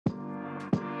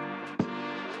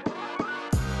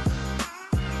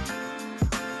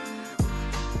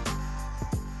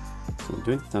I'm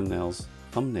doing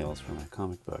thumbnails for my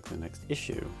comic book, the next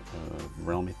issue of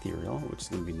Realm Ethereal, which is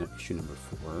going to be issue number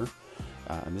 4.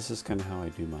 And this is kind of how I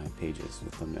do my pages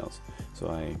with thumbnails. So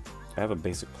I have a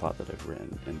basic plot that I've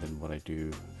written, and then what I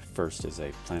do first is I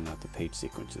plan out the page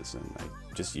sequences, and I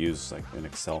just use like an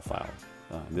Excel file.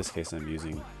 In this case, I'm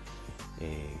using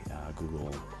a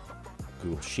Google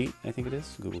Sheet, I think it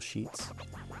is, Google Sheets.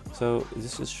 So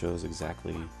this just shows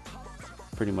exactly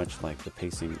pretty much like the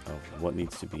pacing of what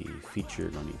needs to be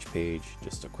featured on each page,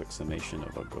 just a quick summation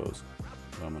of what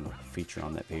I'm going to feature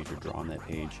on that page or draw on that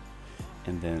page.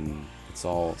 And then it's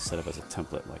all set up as a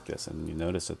template like this, and you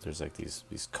notice that there's like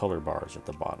these color bars at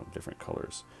the bottom, different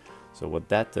colors. So what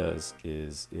that does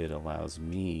is it allows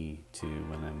me to,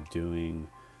 when I'm doing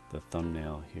the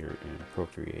thumbnail here in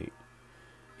Procreate,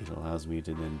 it allows me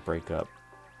to then break up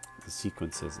the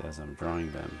sequences as I'm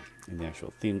drawing them in the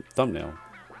actual thumbnail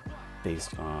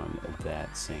based on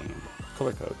that same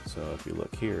color code. So if you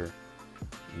look here,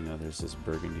 you know, there's this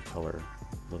burgundy color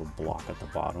little block at the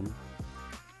bottom,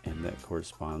 and that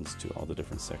corresponds to all the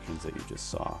different sections that you just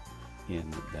saw in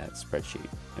that spreadsheet.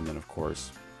 And then of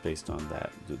course, based on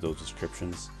those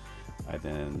descriptions, I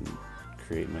then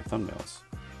create my thumbnails.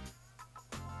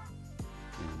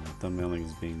 And my thumbnailing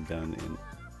is being done in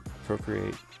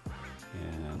Procreate,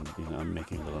 and you know, I'm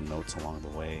making little notes along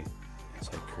the way as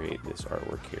I create this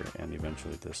artwork here, and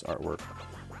eventually this artwork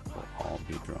will all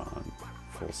be drawn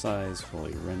full size,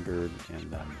 fully rendered,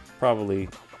 and probably,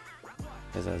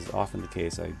 as is often the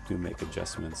case, I do make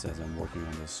adjustments as I'm working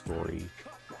on this story.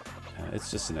 It's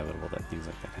just inevitable that things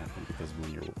like that happen, because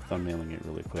when you're thumbnailing it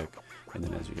really quick, and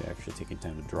then as you're actually taking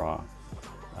time to draw,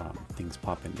 things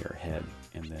pop into your head,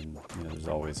 and then you know there's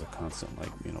always a constant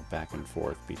back and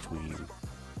forth between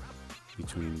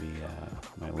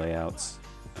my layouts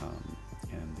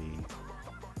and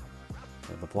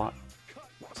the plot.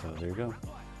 So there you go.